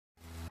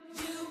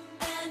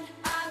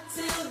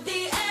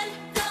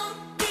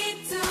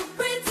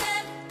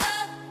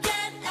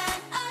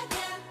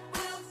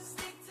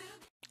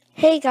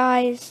Hey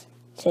guys,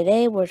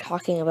 today we're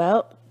talking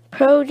about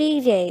Pro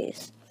D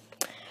days.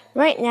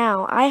 Right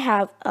now I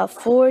have a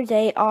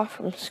 4-day off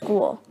from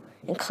school,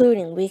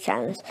 including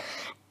weekends,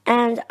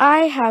 and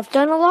I have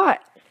done a lot.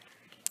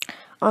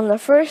 On the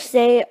first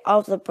day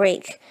of the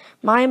break,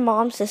 my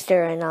mom,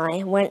 sister, and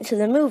I went to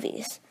the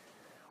movies.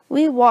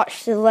 We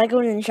watched the Lego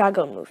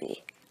Ninjago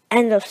movie.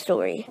 End of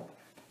story.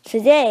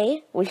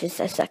 Today, which is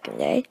the second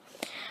day,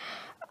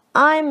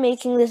 I'm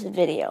making this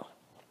video.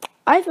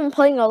 I've been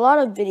playing a lot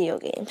of video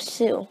games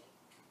too.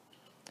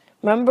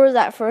 Remember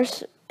that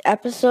first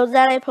episode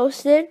that I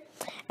posted?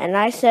 And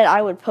I said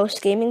I would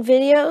post gaming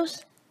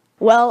videos?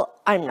 Well,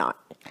 I'm not.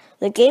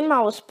 The game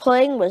I was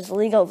playing was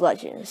League of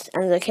Legends,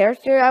 and the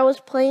character I was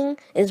playing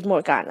is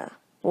Morgana.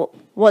 Well,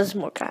 was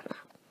Morgana.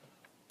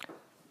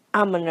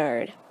 I'm a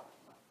nerd.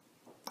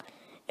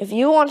 If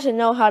you want to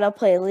know how to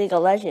play League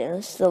of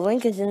Legends, the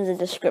link is in the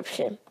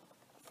description.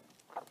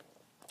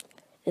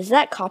 Is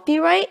that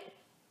copyright?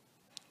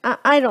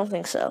 I don't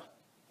think so.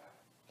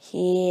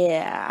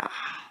 Yeah.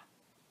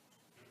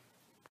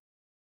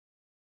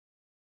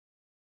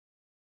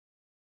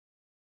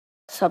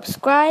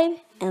 Subscribe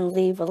and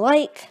leave a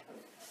like.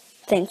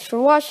 Thanks for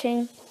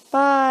watching.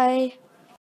 Bye.